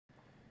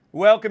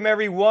Welcome,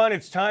 everyone.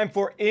 It's time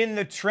for In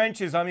the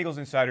Trenches. I'm Eagles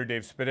insider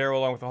Dave Spadaro,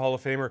 along with the Hall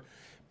of Famer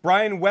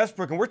Brian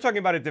Westbrook, and we're talking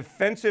about a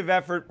defensive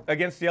effort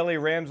against the LA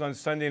Rams on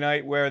Sunday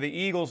night where the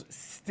Eagles,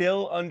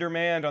 still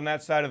undermanned on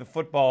that side of the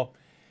football,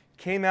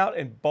 came out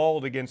and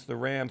balled against the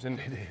Rams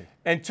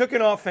and took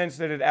an offense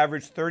that had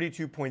averaged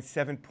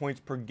 32.7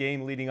 points per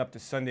game leading up to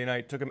Sunday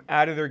night, took them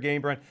out of their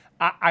game, Brian.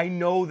 I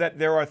know that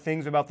there are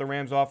things about the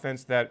Rams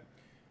offense that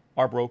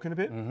are broken a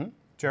bit.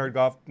 Jared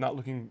Goff not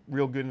looking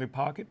real good in the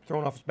pocket,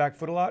 throwing off his back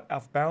foot a lot,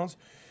 off balance.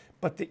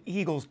 But the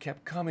Eagles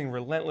kept coming,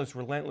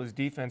 relentless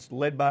defense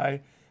led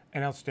by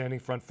an outstanding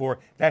front four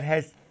that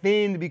has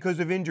thinned because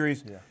of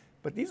injuries.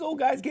 But these old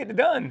guys getting it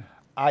done.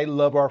 I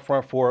love our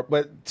front four,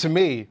 but to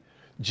me,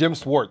 Jim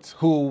Schwartz,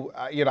 who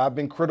I've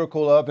been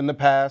critical of in the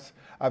past,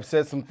 I've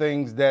said some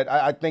things that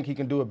I think he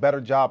can do a better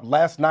job.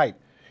 Last night,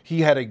 he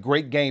had a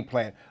great game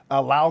plan,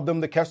 allowed them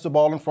to catch the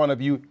ball in front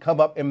of you, come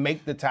up and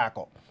make the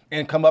tackle,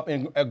 and come up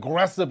and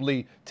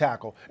aggressively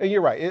tackle. And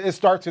you're right, it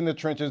starts in the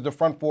trenches. The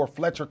front four,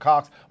 Fletcher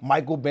Cox,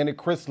 Michael Bennett,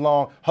 Chris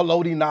Long,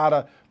 Haloti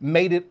Ngata,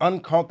 made it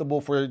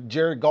uncomfortable for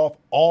Jared Goff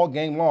all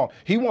game long.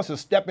 He wants to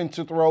step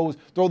into throws,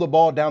 throw the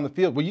ball down the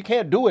field. Well, you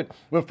can't do it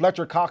when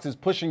Fletcher Cox is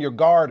pushing your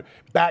guard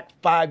back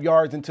 5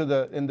 yards into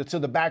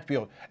the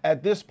backfield.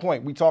 At this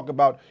point, we talk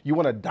about you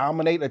want to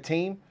dominate a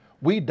team.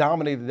 We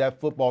dominated that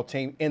football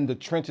team in the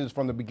trenches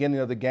from the beginning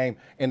of the game,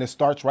 and it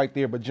starts right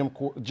there. But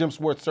Jim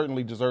Schwartz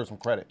certainly deserves some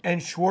credit.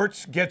 And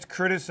Schwartz gets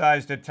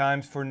criticized at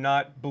times for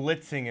not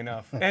blitzing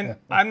enough. And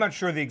I'm not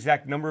sure the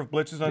exact number of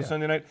blitzes on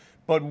Sunday night,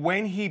 but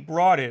when he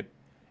brought it,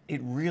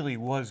 it really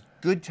was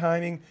good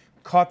timing,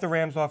 caught the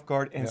Rams off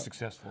guard, and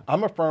successful.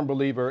 I'm a firm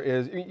believer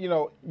is, you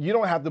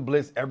don't have to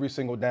blitz every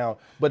single down,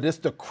 but it's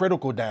the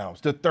critical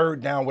downs, the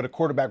third down where the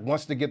quarterback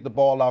wants to get the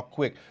ball out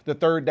quick, the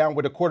third down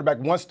where the quarterback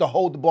wants to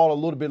hold the ball a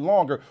little bit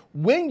longer.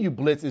 When you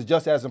blitz is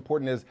just as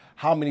important as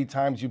how many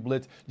times you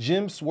blitz.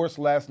 Jim Schwartz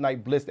last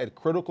night blitzed at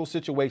critical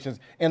situations,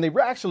 and they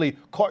actually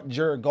caught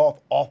Jared Goff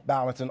off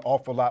balance an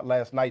awful lot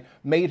last night,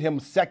 made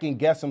him second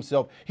guess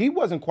himself. He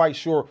wasn't quite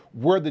sure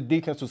where the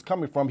defense was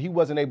coming from. He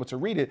wasn't able to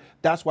read it.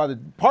 That's why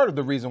part of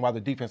the reason why the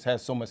defense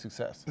has so much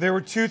success. There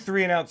were 2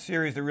 3-and-out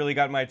series that really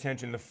got my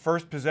attention. The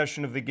first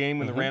possession of the game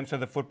when the Rams had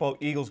the football,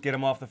 Eagles get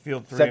them off the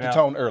field 3-and-out. Set the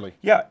tone early.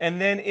 Yeah, and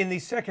then in the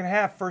second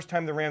half, first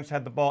time the Rams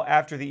had the ball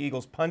after the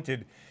Eagles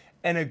punted,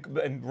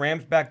 and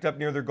Rams backed up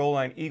near their goal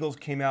line. Eagles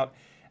came out,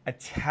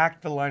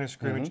 attacked the line of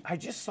scrimmage. I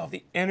just saw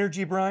the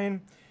energy,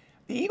 Brian.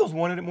 The Eagles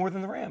wanted it more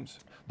than the Rams.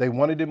 They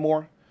wanted it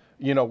more.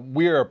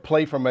 We're a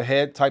play from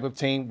ahead type of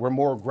team. We're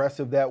more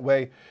aggressive that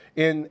way.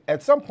 And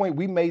at some point,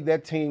 we made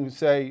that team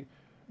say,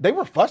 they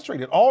were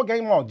frustrated all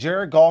game long.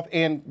 Jared Goff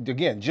and,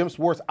 again, Jim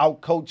Schwartz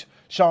outcoached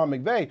Sean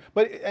McVay.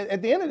 But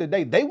at the end of the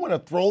day, they want to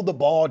throw the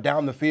ball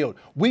down the field.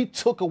 We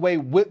took away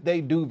what they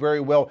do very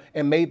well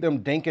and made them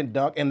dink and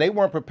dunk, and they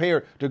weren't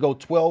prepared to go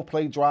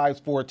 12-play drives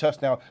for a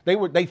touchdown.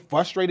 They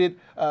frustrated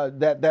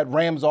that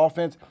Rams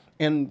offense,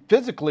 and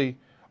physically,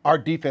 our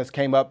defense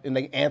came up and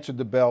they answered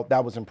the bell.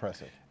 That was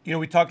impressive.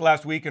 We talked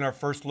last week in our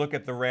first look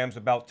at the Rams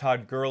about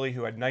Todd Gurley,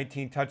 who had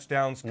 19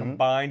 touchdowns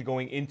combined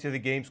going into the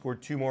game,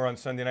 scored 2 more on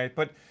Sunday night,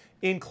 but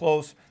in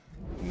close,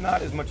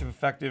 not as much of an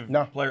effective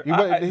player.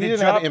 He didn't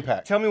have an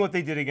impact. Tell me what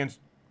they did against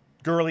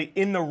Gurley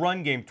in the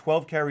run game.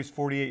 12 carries,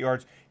 48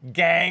 yards.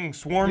 Gang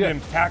swarmed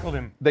him, tackled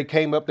him. They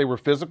came up, they were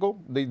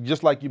physical. They,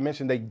 just like you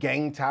mentioned, they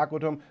gang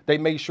tackled him. They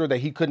made sure that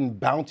he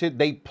couldn't bounce it.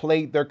 They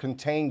played their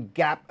contained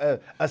gap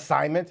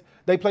assignment.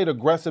 They played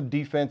aggressive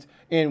defense.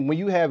 And when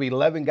you have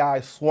 11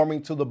 guys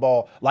swarming to the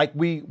ball like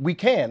we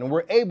can and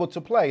we're able to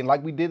play, and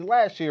like we did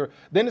last year,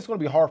 then it's going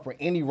to be hard for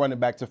any running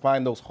back to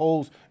find those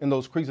holes and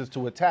those creases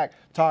to attack.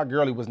 Todd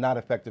Gurley was not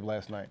effective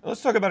last night.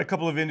 Let's talk about a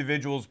couple of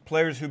individuals,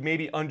 players who may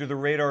be under the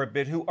radar a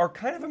bit, who are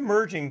kind of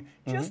emerging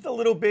just a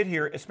little bit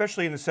here,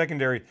 especially in the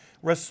secondary.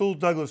 Rasul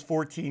Douglas,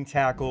 14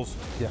 tackles.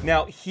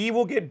 Now, he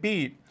will get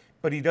beat,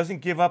 but he doesn't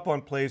give up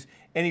on plays,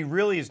 and he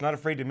really is not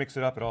afraid to mix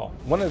it up at all.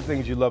 One of the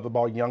things you love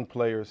about young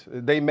players,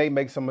 they may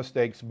make some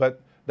mistakes,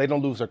 but they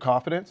don't lose their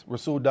confidence.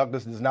 Rasul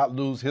Douglas does not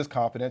lose his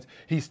confidence.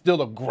 He's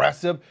still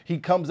aggressive. He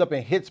comes up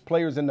and hits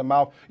players in the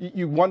mouth.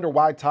 You wonder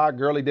why Todd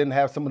Gurley didn't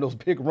have some of those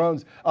big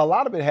runs. A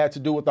lot of it had to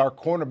do with our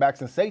cornerbacks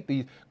and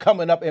safeties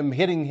coming up and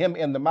hitting him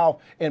in the mouth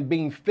and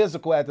being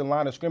physical at the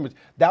line of scrimmage.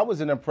 That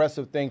was an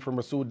impressive thing from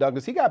Rasul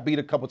Douglas. He got beat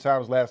a couple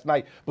times last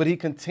night, but he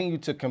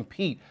continued to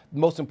compete.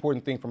 Most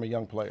important thing from a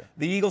young player.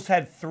 The Eagles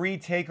had 3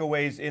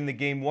 takeaways in the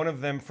game, one of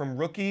them from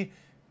rookie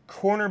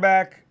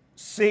cornerback,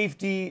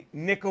 safety,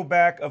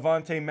 nickelback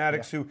Avonte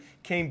Maddox, who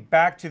came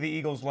back to the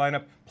Eagles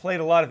lineup, played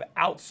a lot of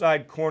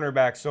outside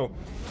cornerback. So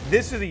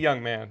this is a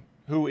young man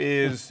who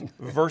is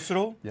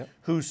versatile,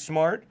 who's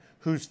smart,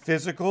 who's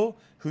physical,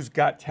 who's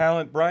got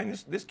talent. Brian,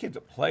 this kid's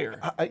a player.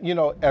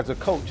 As a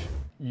coach,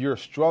 your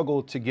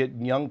struggle to get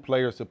young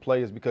players to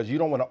play is because you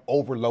don't want to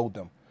overload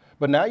them.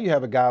 But now you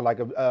have a guy like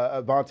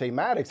Avonte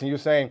Maddox, and you're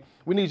saying,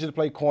 we need you to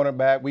play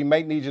cornerback. We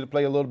may need you to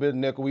play a little bit of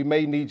nickel. We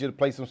may need you to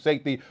play some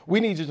safety. We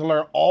need you to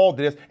learn all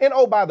this. And,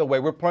 oh, by the way,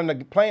 we're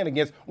playing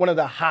against one of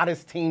the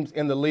hottest teams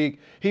in the league.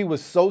 He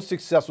was so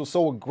successful,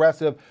 so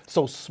aggressive,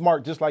 so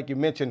smart, just like you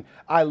mentioned.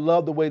 I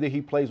love the way that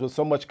he plays with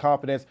so much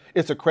confidence.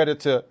 It's a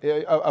credit to,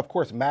 of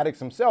course, Maddox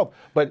himself,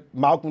 but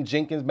Malcolm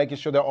Jenkins making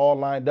sure they're all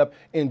lined up,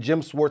 and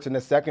Jim Schwartz in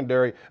the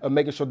secondary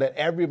making sure that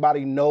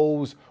everybody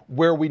knows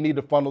where we need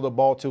to funnel the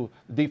ball to.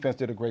 The defense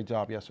did a great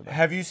job yesterday.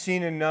 Have you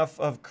seen enough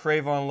of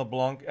Crayvon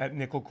LeBlanc at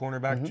nickel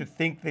cornerback to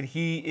think that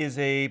he is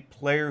a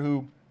player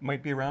who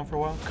might be around for a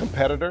while?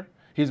 Competitor.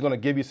 He's going to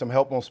give you some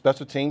help on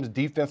special teams.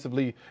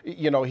 Defensively,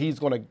 he's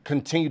going to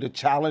continue to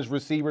challenge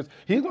receivers.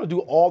 He's going to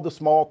do all the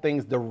small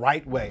things the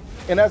right way.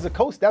 And as a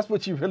coach, that's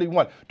what you really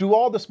want. Do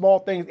all the small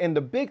things, and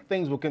the big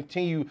things will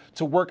continue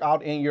to work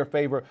out in your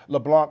favor.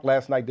 LeBlanc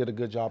last night did a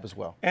good job as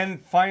well.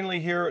 And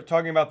finally here,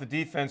 talking about the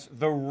defense,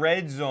 the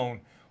red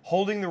zone,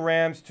 holding the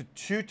Rams to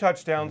 2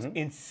 touchdowns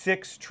in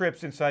 6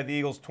 trips inside the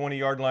Eagles'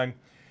 20-yard line.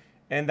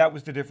 And that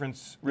was the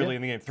difference, really,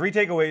 in the game. 3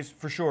 takeaways,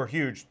 for sure,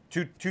 huge.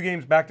 Two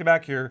games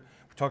back-to-back here.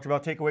 We talked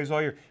about takeaways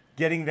all year.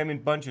 Getting them in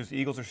bunches, the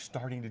Eagles are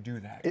starting to do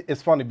that.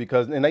 It's funny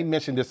because, and they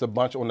mentioned this a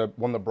bunch on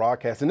the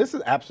broadcast, and this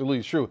is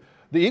absolutely true.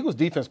 The Eagles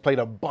defense played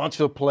a bunch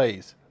of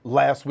plays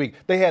last week.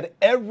 They had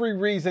every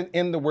reason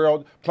in the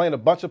world, playing a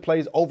bunch of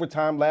plays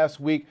overtime last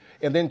week,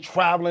 and then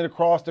traveling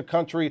across the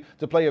country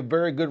to play a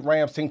very good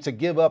Rams team, to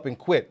give up and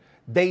quit.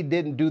 They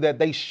didn't do that.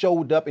 They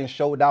showed up and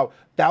showed out.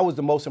 That was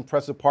the most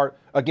impressive part.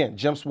 Again,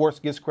 Jim Schwartz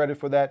gets credit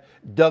for that.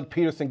 Doug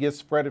Peterson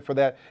gets credit for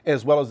that,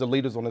 as well as the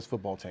leaders on this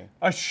football team.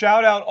 A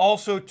shout out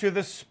also to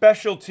the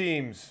special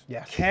teams.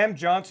 Yes. Cam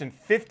Johnson,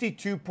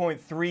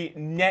 52.3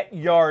 net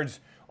yards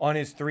on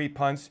his 3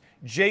 punts.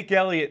 Jake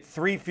Elliott,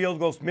 3 field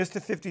goals, missed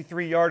a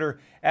 53-yarder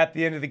at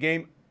the end of the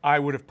game. I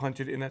would have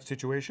punted in that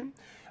situation.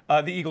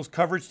 The Eagles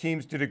coverage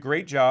teams did a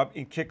great job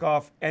in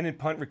kickoff and in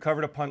punt,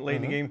 recovered a punt late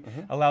in the game,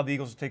 allowed the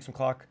Eagles to take some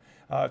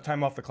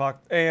time off the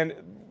clock. And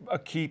a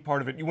key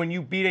part of it, when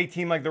you beat a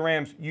team like the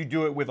Rams, you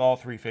do it with all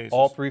 3 phases.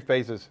 All 3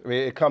 phases. I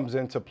mean, it comes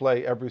into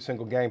play every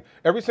single game.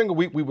 Every single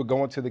week we would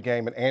go into the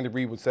game and Andy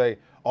Reid would say,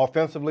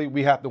 offensively,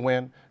 we have to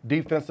win.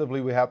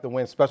 Defensively, we have to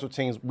win. Special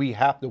teams, we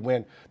have to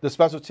win. The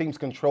special teams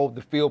controlled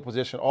the field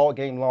position all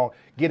game long,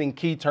 getting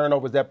key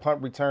turnovers, that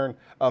punt return,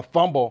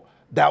 fumble.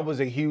 That was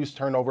a huge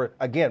turnover.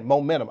 Again,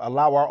 momentum.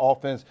 Allow our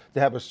offense to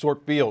have a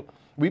short field.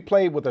 We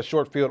played with a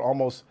short field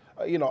almost,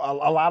 a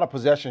lot of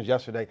possessions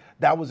yesterday.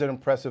 That was an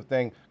impressive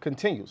thing.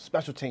 Continue.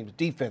 Special teams,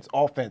 defense,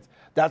 offense.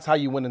 That's how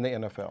you win in the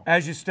NFL.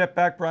 As you step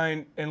back,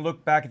 Brian, and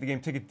look back at the game,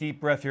 take a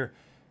deep breath here.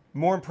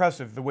 More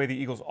impressive, the way the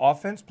Eagles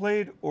offense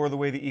played or the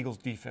way the Eagles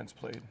defense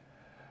played?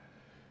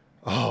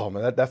 Oh,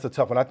 man, that's a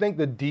tough one. I think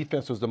the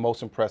defense was the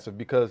most impressive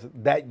because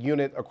that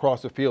unit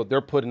across the field, they're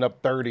putting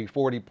up 30,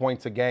 40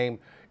 points a game.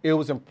 It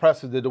was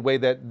impressive the way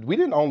that we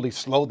didn't only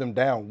slow them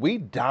down, we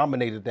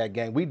dominated that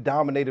game. We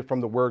dominated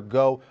from the word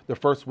go, the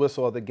first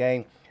whistle of the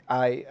game.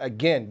 I,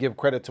 again, give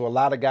credit to a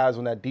lot of guys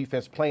on that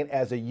defense playing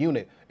as a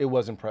unit. It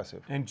was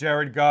impressive. And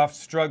Jared Goff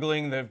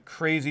struggling, the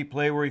crazy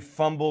play where he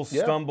fumbles,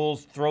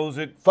 stumbles, throws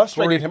it.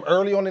 Frustrated him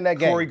early on in that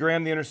game. Corey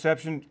Graham, the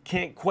interception,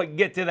 can't quite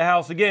get to the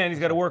house again. He's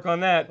got to work on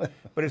that.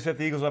 But it set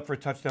the Eagles up for a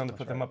touchdown to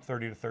put them up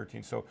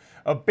 30-13. So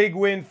a big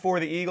win for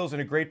the Eagles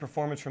and a great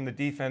performance from the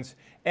defense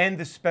and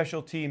the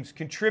special teams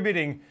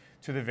contributing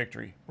to the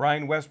victory.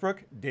 Brian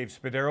Westbrook, Dave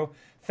Spadaro,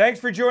 thanks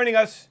for joining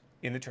us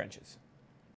in the trenches.